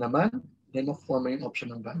 ganyan naman. Then, makukuha mo yung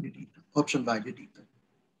option ng value dito. Option value dito.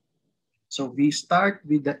 So, we start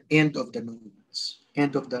with the end of the nodes.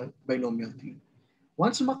 End of the binomial tree.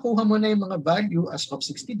 Once makuha mo na yung mga value as of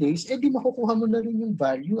 60 days, edi makukuha mo na rin yung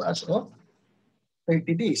value as of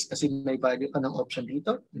 30 days. Kasi may value ka ng option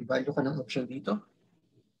dito, may value ka ng option dito.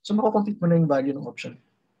 So makukompute mo na yung value ng option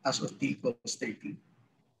as of t equals 30.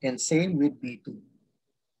 And same with B2.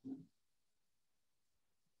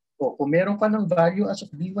 So kung meron ka ng value as of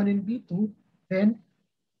B1 and B2, then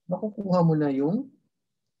makukuha mo na yung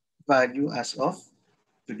value as of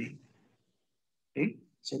today. Okay?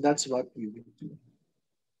 So that's what we will do.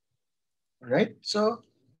 All right? So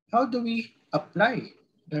how do we apply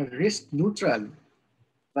the risk neutral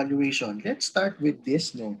valuation? Let's start with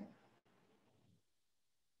this node.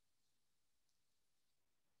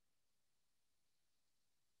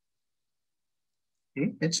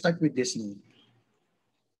 Okay, let's start with this node.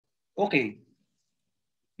 Okay,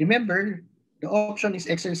 remember, the option is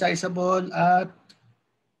exercisable at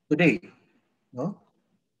today, no?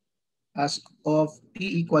 As of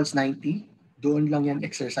t equals 90, doon lang yan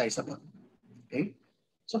exercisable. Okay?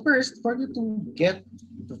 So first, for you to get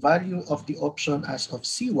the value of the option as of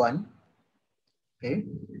C1, okay,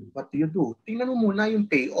 what do you do? Tingnan mo muna yung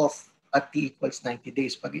payoff at t equals 90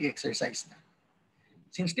 days pag i-exercise na.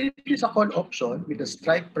 Since this is a call option with a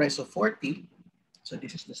strike price of 40, so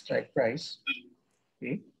this is the strike price,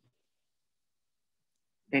 okay,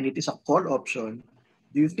 and it is a call option,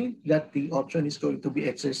 do you think that the option is going to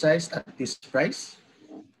be exercised at this price?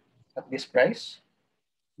 At this price?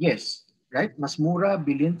 Yes, right? Mas mura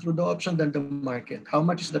bilhin through the option than the market. How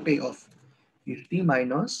much is the payoff? 50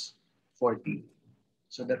 minus 40.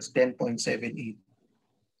 So that's 10.78.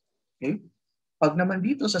 Okay? Pag naman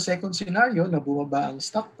dito sa second scenario na bumaba ang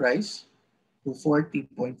stock price to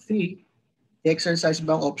 40.3, exercise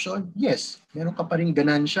ba ang option? Yes. Meron ka pa rin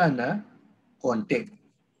ganansya na konti.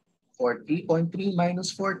 40.3 minus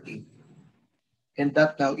 40. And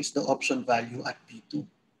that now is the option value at P2.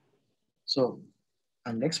 So,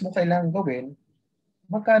 ang next mo kailangan gawin,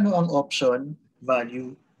 magkano ang option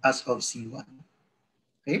value as of C1?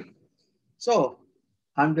 Okay? So,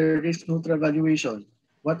 under risk neutral valuation,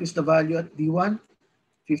 what is the value at D1?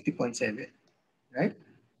 50.7. Right?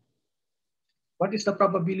 What is the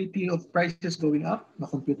probability of prices going up?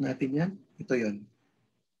 Na-compute natin yan. Ito yun.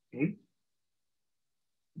 Okay?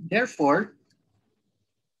 Therefore,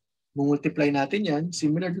 multiply natin yan,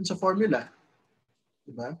 similar dun sa formula.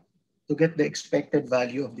 Diba? To get the expected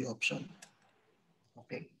value of the option.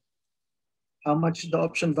 Okay. How much is the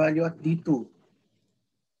option value at D2?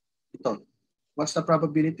 Ito. What's the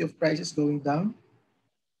probability of prices going down?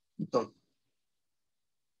 Ito.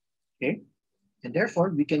 Okay. And therefore,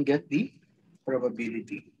 we can get the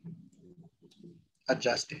probability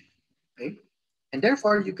adjusted. Okay. And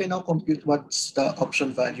therefore, you can now compute what's the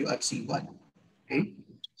option value at C1. Okay.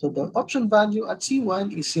 So the option value at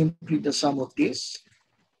C1 is simply the sum of this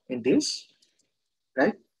and this.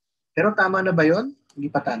 Right? Pero tama na ba yun?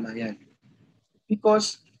 Hindi pa tama yan.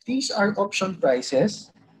 Because these are option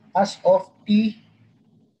prices as of T,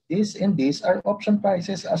 this and this are option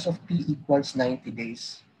prices as of T equals 90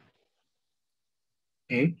 days.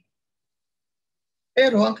 Okay?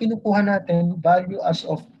 Pero ang kinukuha natin, value as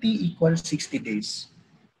of T equals 60 days.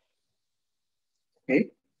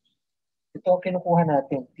 Okay? Ito ang kinukuha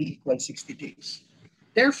natin, T equals 60 days.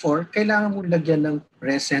 Therefore, kailangan mong lagyan ng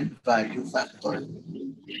present value factor.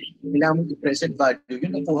 Kailangan mong i-present value,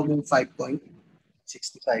 yun nakuha mong 5.65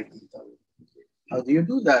 dito. How do you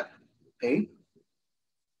do that? Okay?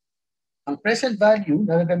 Ang present value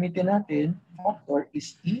na gagamitin natin, factor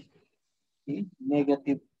is E, okay,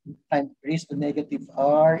 negative time raised to negative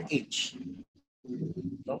RH.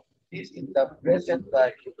 So, this is the present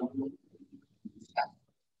value.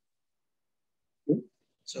 Okay?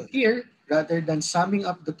 So here, rather than summing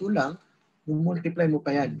up the two lang, multiply mo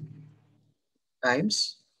pa yan.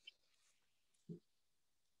 Times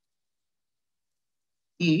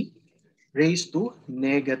E raised to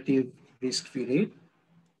negative risk-free rate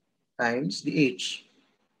times the H.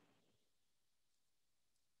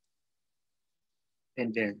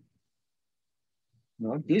 And then,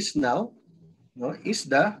 no, this now, no, is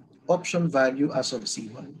the option value as of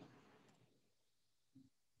C1.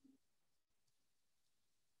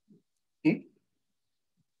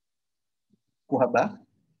 Kuha ba?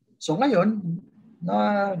 So ngayon,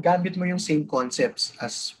 nagamit mo yung same concepts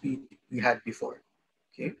as we had before.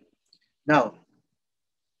 Okay? Now,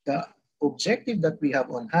 the objective that we have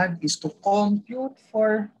on hand is to compute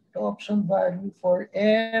for the option value for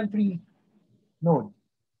every node.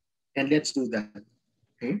 And let's do that.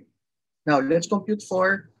 Okay? Now, let's compute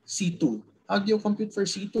for C2. How do you compute for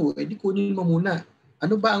C2? Eh di kunin mo muna.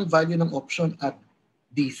 Ano ba ang value ng option at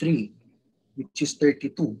D3, which is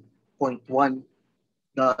 $32.1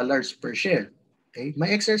 per share? Okay?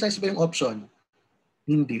 May exercise ba yung option?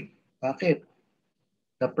 Hindi. Bakit?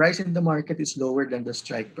 The price in the market is lower than the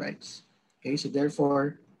strike price. Okay, so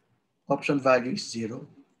therefore, option value is 0.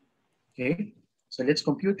 Okay, so let's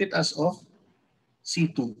compute it as of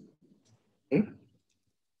C2. Okay,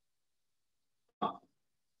 up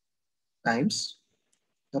times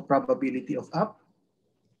the probability of up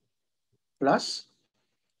plus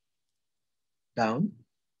down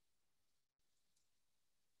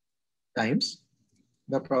times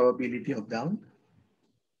the probability of down.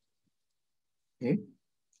 Okay,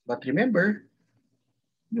 but remember,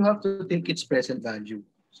 you have to take its present value.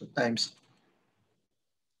 So times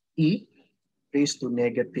E raised to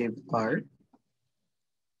negative R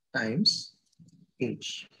times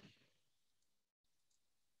H.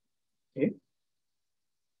 Okay,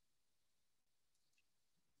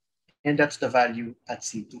 and that's the value at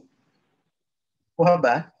C2. Kuha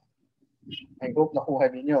ba? I hope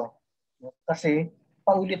nakuha ninyo. Kasi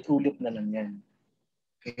paulit-ulit na lang yan.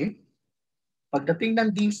 Okay? Pagdating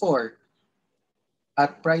ng D4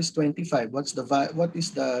 at price 25, what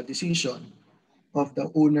is the decision of the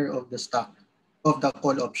owner of the stock, of the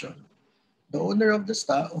call option? The owner of the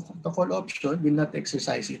stock, of the call option will not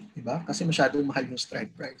exercise it, di ba? Kasi masyadong mahal yung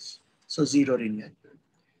strike price. So zero rin yan.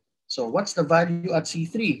 So what's the value at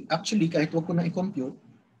C3? Actually, kahit wag ko na i-compute,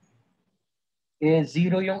 eh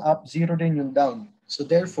zero yung up, zero din yung down. So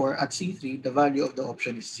therefore, at C3, the value of the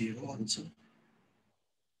option is zero also.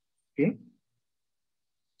 Okay?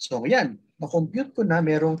 So yan, na-compute ko na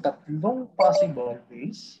merong tatlong possible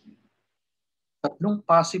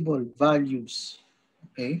values,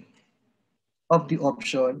 okay, of the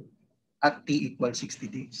option at t equals 60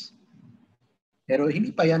 days. Pero hindi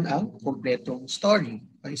pa yan ang kompletong story.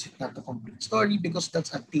 Why is it not a complete story? Because that's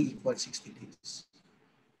at t equals 60 days.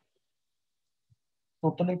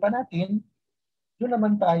 Tutuloy pa natin, doon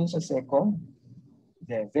naman tayo sa second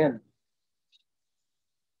level.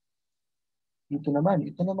 Dito naman,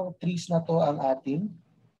 ito namang trees na to ang ating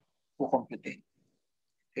kukompute.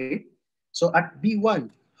 Okay? So at B1,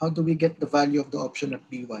 how do we get the value of the option at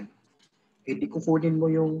B1? Eh di kukunin mo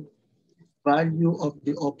yung value of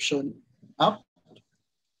the option up,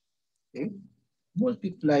 okay,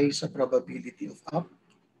 multiply sa probability of up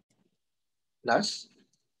plus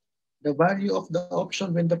the value of the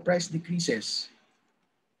option when the price decreases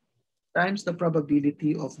times the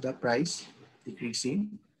probability of the price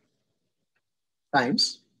decreasing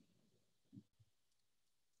times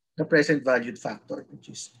the present valued factor,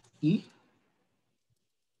 which is E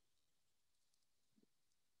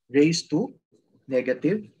raised to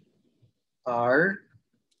negative R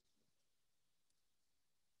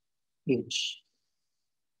H.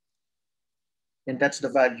 And that's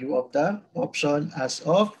the value of the option as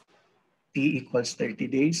of T equals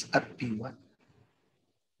 30 days at P1.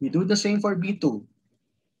 We do the same for B2.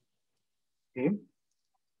 Okay.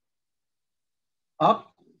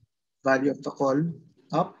 Up, value of the call,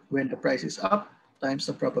 up when the price is up, times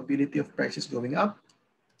the probability of prices going up,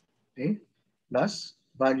 okay, plus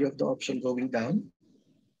value of the option going down,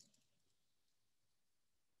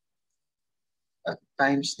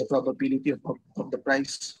 times the probability of the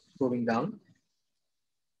price going down,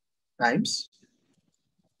 times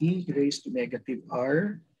e raised to negative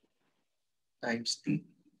r times t.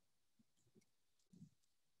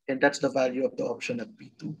 And that's the value of the option at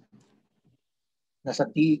P2. Nasa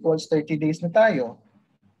t equals 30 days na tayo.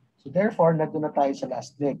 So therefore, nandun na tayo sa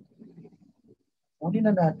last leg. Uli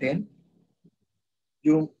na natin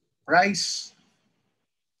yung price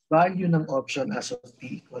value ng option as of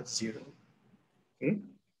t equals 0. Okay?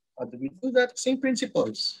 How do we do that? Same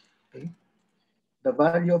principles. Okay? The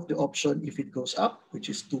value of the option if it goes up,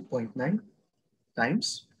 which is 2.9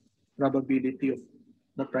 times probability of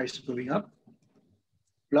the price going up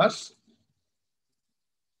plus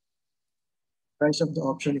price of the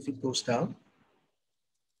option if it goes down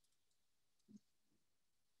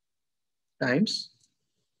times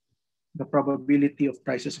the probability of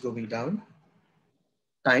prices going down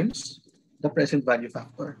times the present value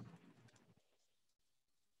factor.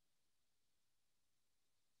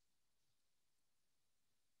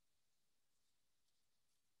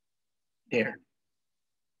 There.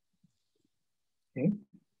 Okay?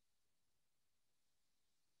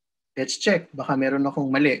 Let's check. Baka meron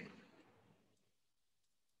akong mali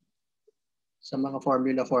sa mga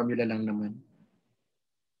formula lang naman.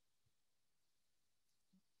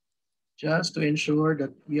 Just to ensure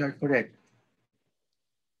that we are correct.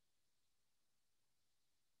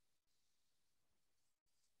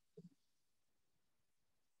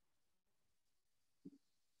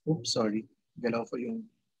 Oops, sorry. Galaw ko yung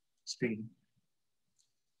screen.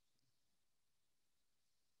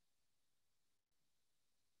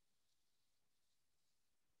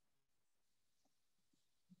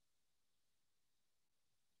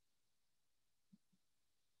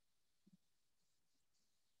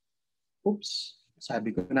 Oops,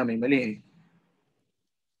 sabi ko na may mali eh.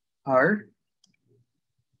 R,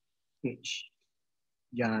 H.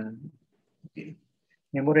 Yan. Okay.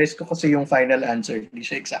 Memorize ko kasi yung final answer. Hindi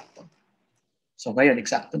siya eksakto. So ngayon,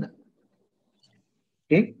 eksakto na.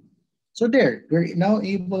 Okay? So there, we're now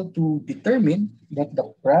able to determine that the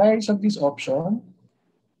price of this option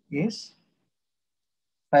is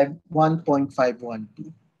 1.512.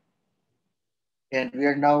 And we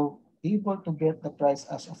are now able to get the price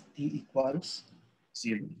as of t equals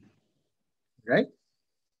 0. Right?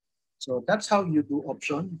 So that's how you do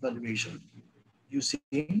option valuation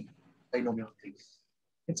using binomial trees.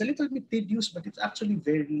 It's a little bit tedious, but it's actually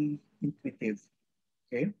very intuitive.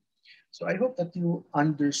 Okay? So I hope that you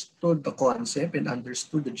understood the concept and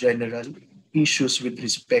understood the general issues with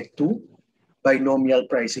respect to binomial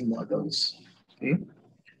pricing models. Okay?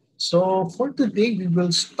 So for today, we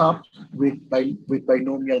will stop with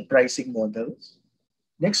binomial pricing models.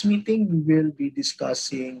 Next meeting, we will be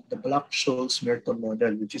discussing the Black-Scholes-Merton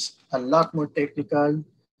model, which is a lot more technical,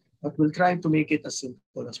 but we'll try to make it as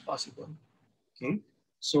simple as possible. Okay?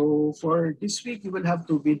 So for this week, you will have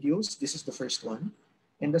two videos. This is the first one.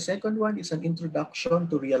 And the second one is an introduction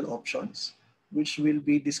to real options, which will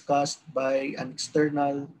be discussed by it's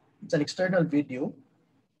an external video,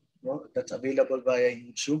 that's available via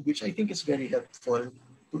YouTube, which I think is very helpful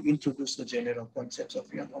to introduce the general concepts of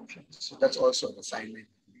real options. So that's also an assignment.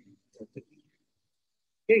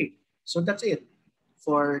 Okay, so that's it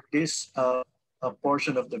for this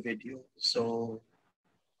portion of the video. So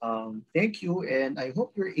thank you, and I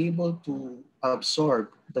hope you're able to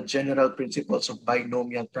absorb the general principles of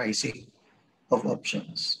binomial pricing of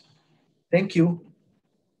options. Thank you.